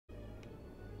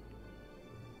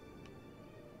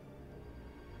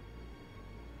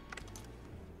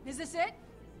Is this it?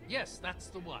 Yes, that's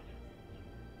the one.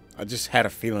 I just had a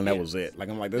feeling that was it. Like,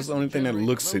 I'm like, this is the only thing that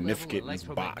looks significant in this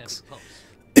box.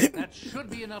 That should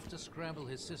be enough to scramble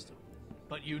his system.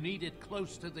 But you need it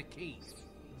close to the key.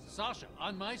 Sasha,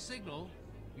 on my signal,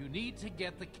 you need to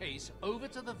get the case over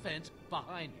to the vent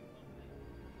behind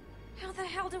you. How the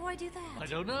hell do I do that? I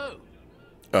don't know.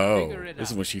 Oh, Figure it this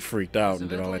is out. when she freaked out There's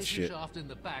and a did all that ventilation shit. shaft in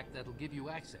the back that'll give you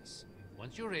access.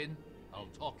 Once you're in, I'll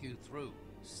talk you through.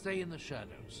 Stay in the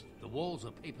shadows. The walls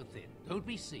are paper thin. Don't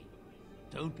be seen.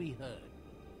 Don't be heard.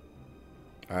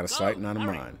 Out of sight and out of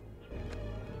hurry. mind.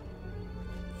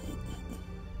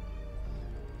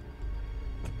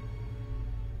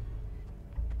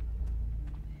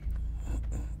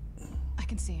 I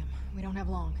can see him. We don't have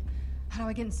long. How do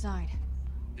I get inside?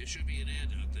 There should be an air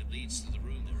duct that leads to the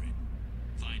room they're in.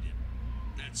 Find it.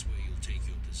 That's where you'll take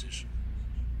your position.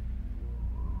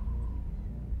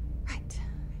 Right.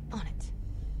 On it.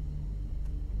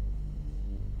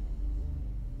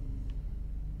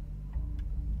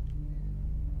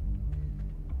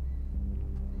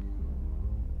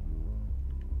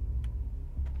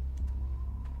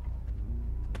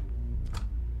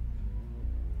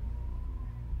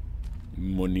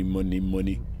 Money, money,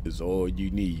 money is all you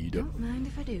need. Don't mind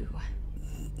if I do.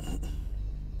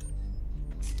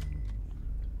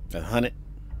 100.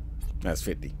 That's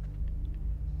 50.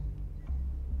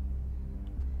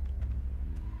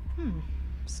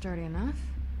 Sturdy enough.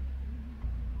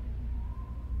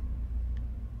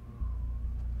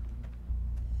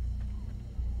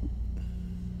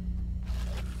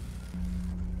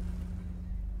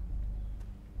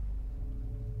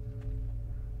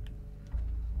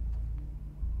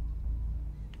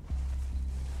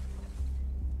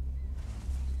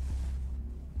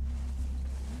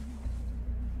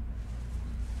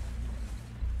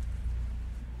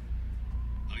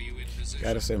 Are you in position?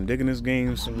 Gotta say, I'm digging this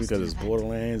game simply because it's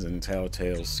Borderlands and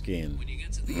Telltale Skin. When you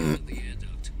get to the end of the air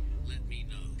duct, let me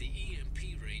know. The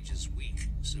EMP range is weak,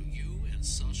 so you and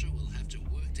Sasha will have to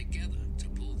work together to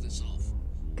pull this off.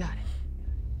 Got it.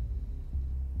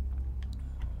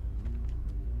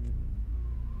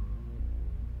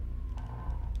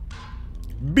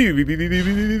 Beep, beep, beep, beep, beep,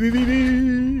 beep, beep, beep, beep,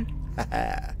 beep.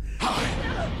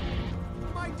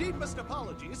 My deepest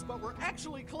apologies, but we're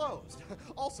actually closed.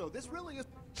 Also, this really is...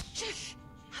 Shh!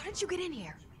 How did you get in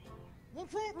here?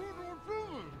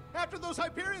 After those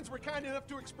Hyperions were kind enough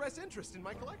to express interest in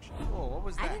my collection. Oh, what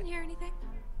was I that? didn't hear anything.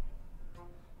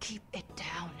 Keep it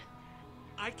down.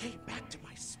 I came back to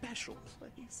my special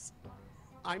place.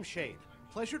 I'm Shade.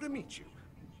 Pleasure to meet you.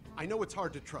 I know it's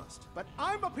hard to trust, but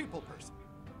I'm a people person.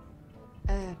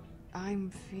 I'm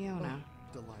Fiona.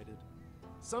 Delighted.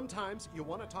 Sometimes you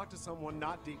want to talk to someone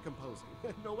not decomposing.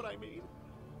 Know what I mean?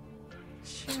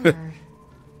 Sure.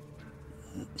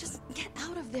 Just get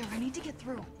out of there. I need to get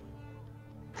through.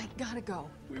 I gotta go.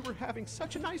 We were having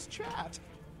such a nice chat.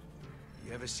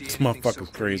 You ever see This anything motherfucker's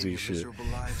so crazy in as your shit. miserable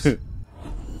lives? Fiona,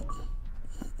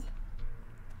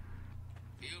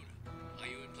 are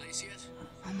you in place yet?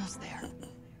 Almost there.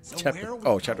 So Chapter, where are we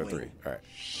oh, chapter going? 3. All right.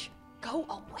 Shh. Go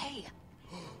away.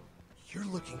 You're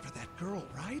looking for that girl,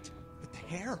 right? With the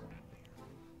hair.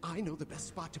 I know the best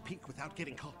spot to peek without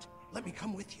getting caught. Let me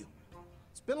come with you.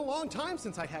 It's been a long time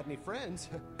since I had any friends.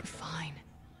 Fine.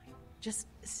 Just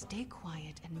stay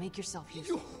quiet and make yourself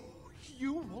useful.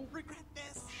 You won't regret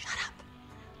this. Shut up.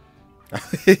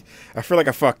 I feel like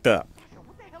I fucked up.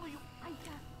 What the hell are you? I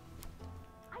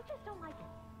just don't like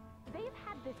it. They've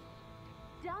had this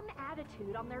dumb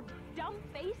attitude on their dumb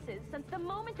faces since the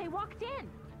moment they walked in.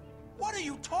 What are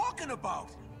you talking about?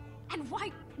 And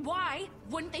why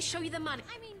wouldn't they show you the money?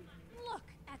 I mean, look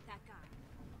at that guy.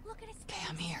 Look at his face. Okay,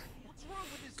 I'm here. What's wrong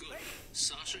with his Good. face?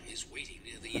 Sasha is waiting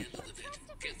near the end of the vent.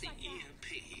 Get the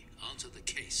EMP onto the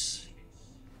case.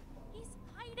 He's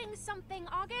hiding something,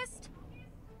 August.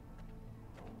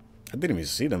 I didn't even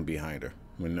see them behind her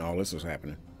when all this was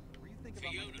happening.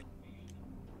 Fiona,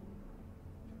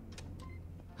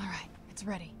 All right, it's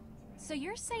ready. So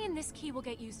you're saying this key will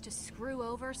get used to screw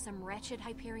over some wretched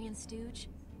Hyperion stooge?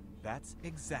 That's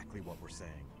exactly what we're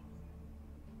saying.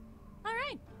 All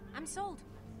right, I'm sold.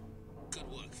 good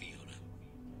work, Fiona.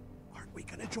 Aren't we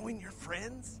gonna join your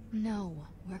friends? No,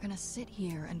 we're gonna sit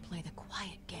here and play the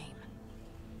quiet game.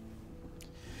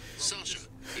 Sasha,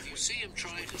 if you see him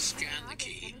trying to scan the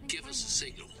key, give us a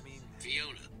signal.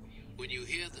 Fiona, when you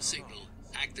hear the signal,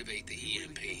 activate the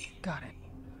EMP. Got it.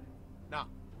 Nah,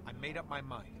 I made up my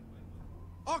mind.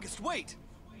 August, wait!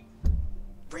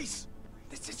 Reese,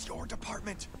 this is your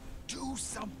department. Do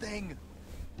something.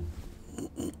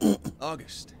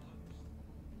 August.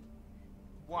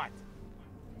 What?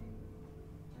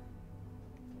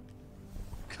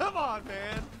 Come on,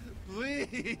 man.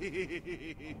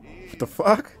 Please. What the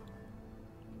fuck?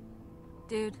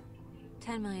 Dude,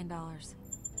 $10 million.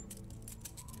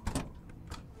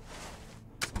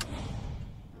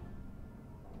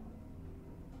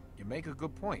 You make a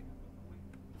good point.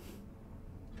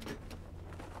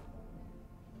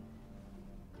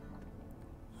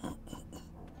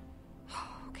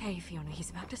 Okay, Fiona, he's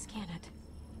about to scan it.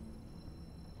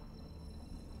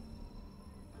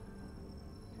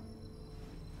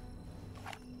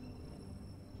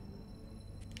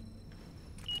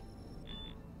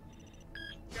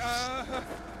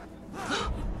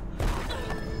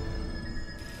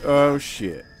 Oh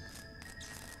shit.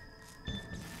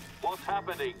 What's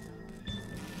happening?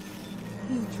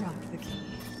 He dropped the key.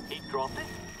 He dropped it?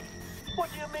 What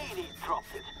do you mean he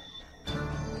dropped it?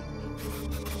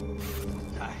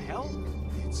 The hell?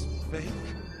 It's fake.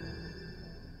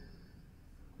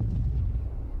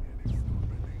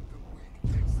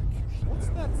 What's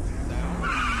that sound?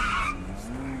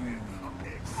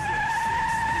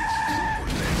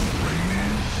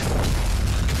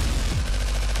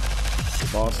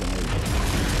 Boston movie.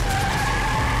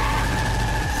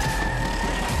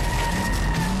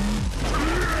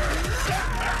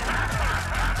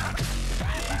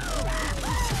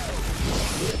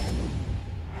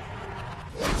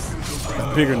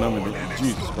 Bigger number than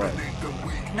Jesus Christ.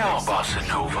 Now, Bossa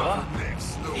Nova,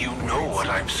 you know what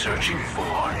I'm searching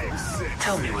for.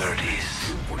 Tell me where it is.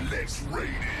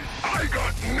 I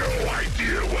got no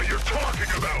idea what you're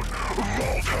talking about,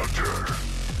 Vault Hunter.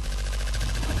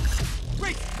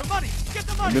 Great, the money! Get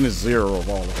the And money! then it's zero of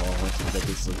all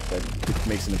hunters that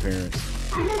makes an appearance.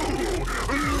 Ooh,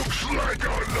 looks like a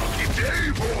lucky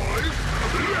day, boys.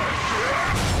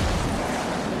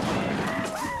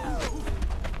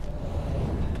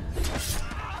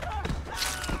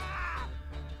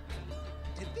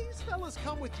 Did these fellas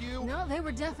come with you? No, they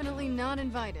were definitely not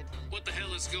invited. What the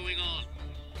hell is going on?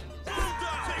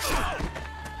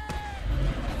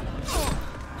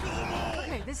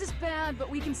 Okay, this is bad, but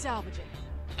we can salvage it.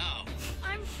 How?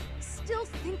 I'm still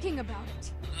thinking about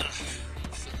it.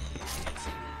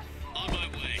 On my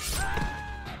way.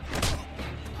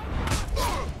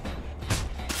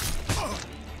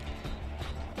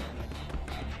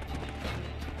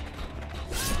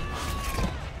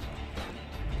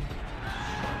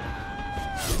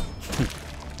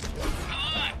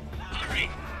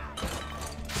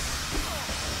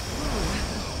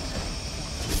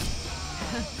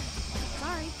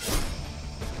 Sorry.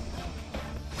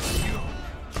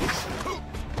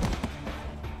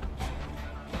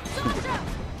 Sasha!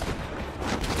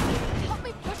 Help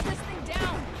me push this thing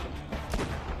down.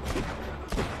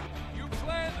 You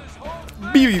planned this whole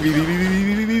thing? Bee, bee, bee, bee, bee,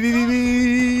 bee, bee, bee, bee,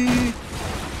 bee.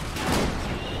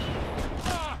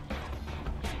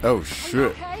 Oh Are you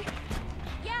shit. okay?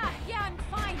 Yeah, I'm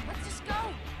fine. Let's just go.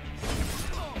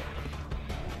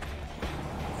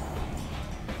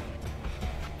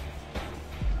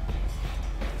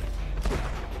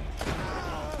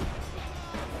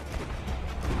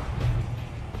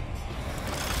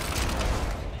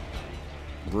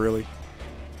 Really?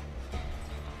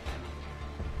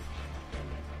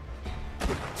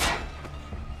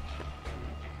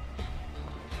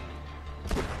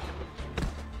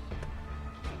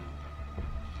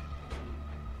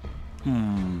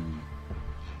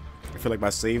 I feel like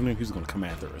by saving him, he's gonna come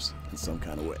after us in some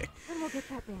kind of way. And we'll get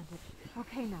that bandage.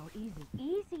 Okay, now, easy.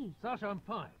 Easy. Sasha, I'm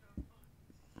fine.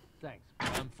 Thanks,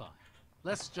 I'm fine.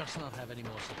 Let's just not have any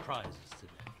more surprises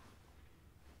today.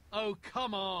 Oh,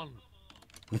 come on!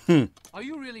 Are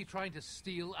you really trying to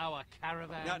steal our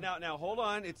caravan? Now, hold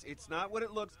on. It's not what it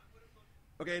looks.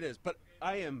 Okay, it is. But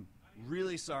I am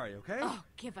really sorry. Okay. Oh,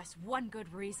 give us one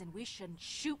good reason we shouldn't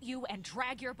shoot you and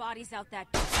drag your bodies out that...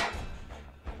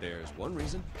 There's one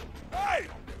reason. Hey!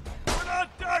 We're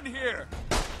not done here!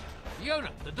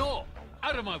 Fiona, the door!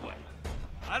 Out of my way!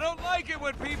 I don't like it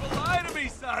when people lie to me,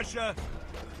 Sasha!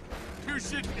 You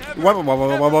should never... Why?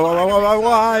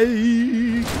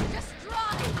 Just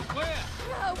drive! Where?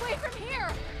 Away from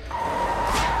here!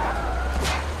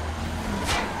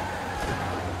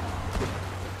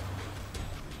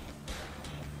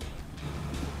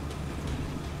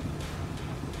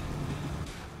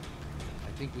 I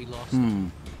think we lost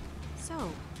them. So,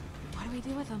 what do we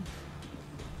do with them?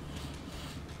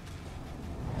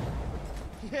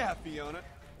 Yeah, Fiona.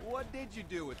 What did you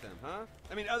do with them, huh?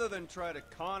 I mean, other than try to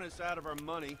con us out of our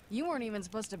money. You weren't even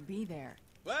supposed to be there.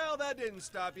 Well, that didn't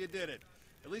stop you, did it?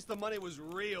 At least the money was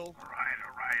real. All right,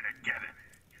 I get it.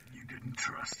 You didn't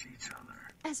trust each other.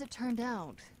 As it turned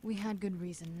out, we had good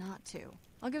reason not to.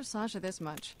 I'll give Sasha this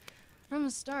much. From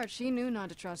the start, she knew not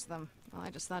to trust them. Well,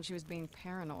 I just thought she was being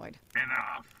paranoid.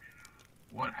 Enough.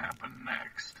 What happened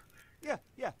next?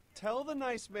 Yeah. Tell the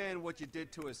nice man what you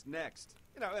did to us next.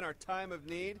 You know, in our time of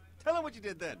need. Tell him what you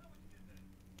did then.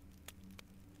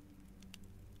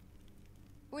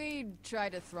 We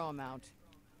tried to throw him out.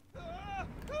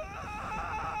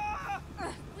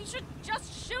 We should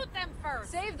just shoot them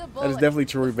first. Save the bullet. That is definitely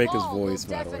Troy The Baker's fall will voice,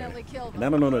 by the way. definitely kill them. And I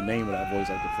don't know the name of that voice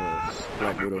actor for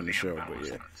Black Widow in the show, but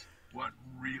yeah. What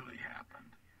really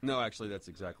happened? No, actually, that's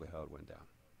exactly how it went down.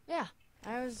 Yeah,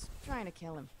 I was trying to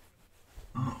kill him.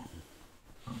 Oh,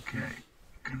 okay.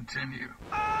 Continue.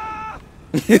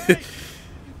 Hey,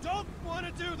 you don't want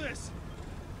to do this!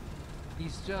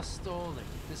 He's just stalling.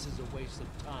 This is a waste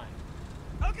of time.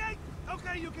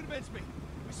 Okay, you convinced me.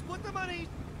 We split the money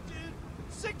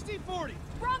 60-40.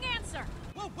 Wrong answer.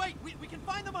 Whoa, wait, we can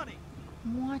find the money.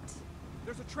 What?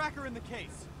 There's a tracker in the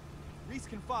case. Reese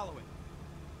can follow it.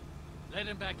 Let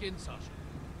him back in, Sasha.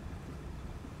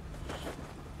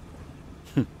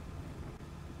 Come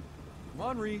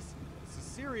on, Reese. This is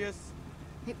serious.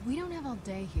 Hey, we don't have all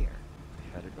day here.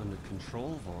 Had it under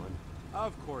control, Vaughn.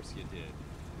 Of course you did.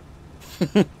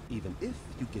 Even if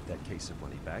you get that case of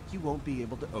money back, you won't be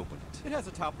able to open it. It has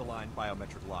a top-of-the-line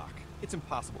biometric lock. It's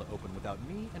impossible to open without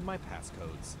me and my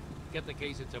passcodes. Get the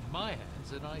case into my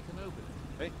hands and I can open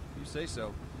it. Hey, you say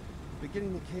so. But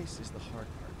getting the case is the hard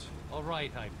part. All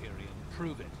right, Hyperion.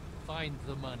 Prove it. Find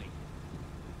the money.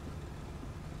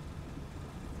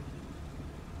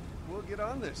 We'll get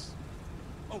on this.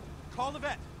 Oh, call the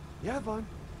vet. Yeah, Vaughn.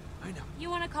 I know.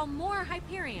 You want to call more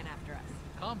Hyperion after us?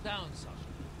 Calm down, Sasha.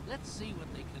 Let's see what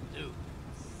they can do.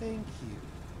 Thank you.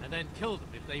 And then kill them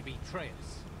if they betray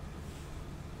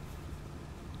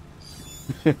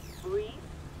us. Reese,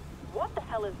 what the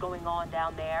hell is going on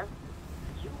down there?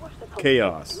 You were supposed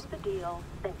Chaos. to do the deal,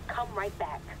 then come right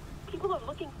back. People are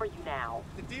looking for you now.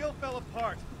 The deal fell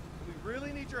apart. We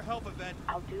really need your help, Yvette.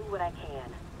 I'll do what I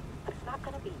can. But it's not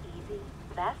gonna be easy.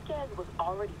 Vasquez was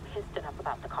already pissed enough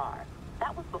about the car.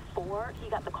 That was before he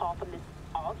got the call from this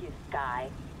August guy.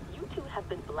 You two have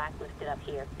been blacklisted up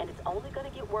here, and it's only gonna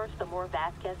get worse the more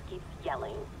Vasquez keeps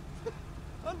yelling.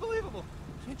 Unbelievable.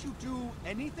 Can't you do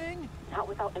anything? Not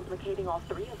without implicating all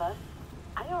three of us.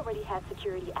 I already had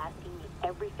security asking me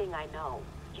everything I know.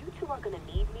 You two are gonna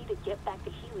need me to get back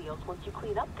to Helios once you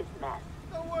clean up this mess.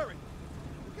 Don't worry.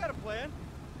 We've got a plan.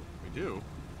 We do.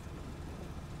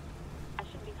 I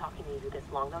shouldn't be talking to you this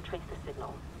long. They'll trace the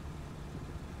signal.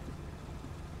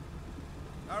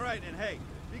 All right, and hey,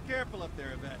 be careful up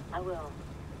there, Yvette. I will.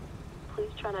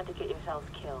 Please try not to get yourselves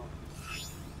killed.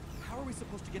 How are we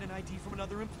supposed to get an ID from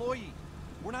another employee?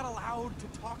 We're not allowed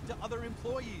to talk to other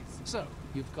employees. So,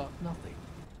 you've got nothing.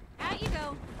 Out you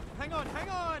go. Hang on.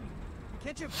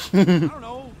 Can't you, I don't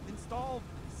know, install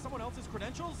someone else's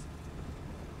credentials?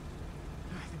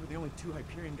 I think we're the only two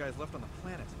Hyperion guys left on the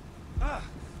planet.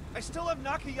 I still have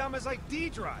Nakayama's ID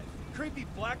drive. Creepy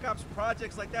Black Ops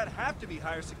projects like that have to be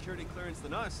higher security clearance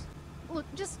than us. Look,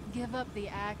 just give up the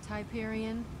act,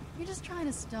 Hyperion. You're just trying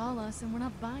to stall us, and we're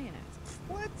not buying it.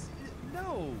 What?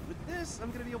 No. With this,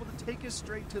 I'm gonna be able to take us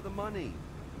straight to the money.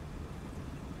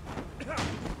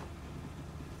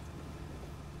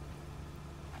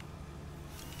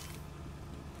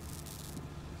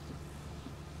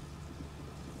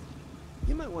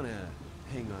 You might want to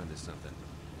hang on to something.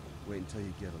 Wait until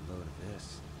you get a load of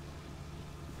this.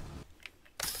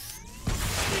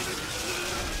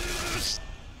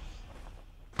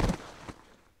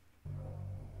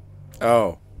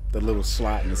 Oh, the little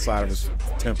slot in the side of his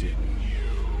temple. Did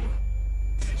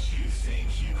you think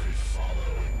you could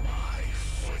follow in my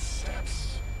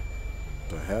footsteps?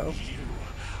 The hell? You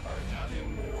are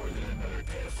nothing more than another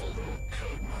pitiful little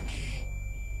code monkey.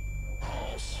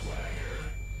 All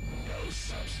swagger, no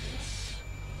substance.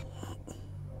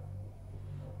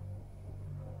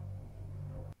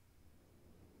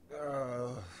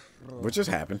 What just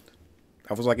happened?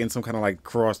 I was like in some kind of like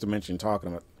cross dimension talking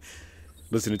about,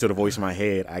 listening to the voice in my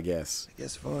head, I guess. I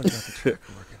guess Vaughn got the trick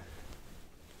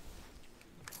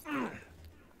working.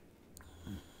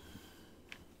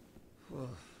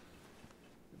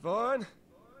 Vaughn?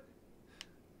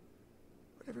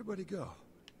 Where'd everybody go?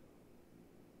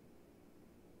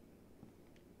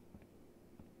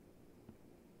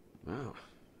 Wow.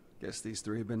 Guess these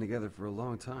three have been together for a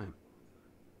long time.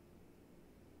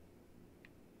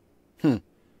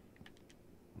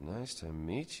 Nice to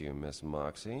meet you, Miss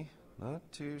Moxie.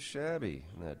 Not too shabby,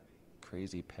 in that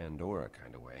crazy Pandora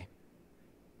kind of way.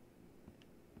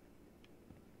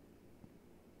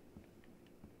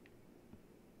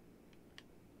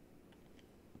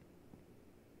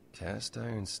 Cast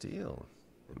iron steel.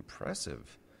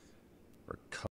 Impressive. For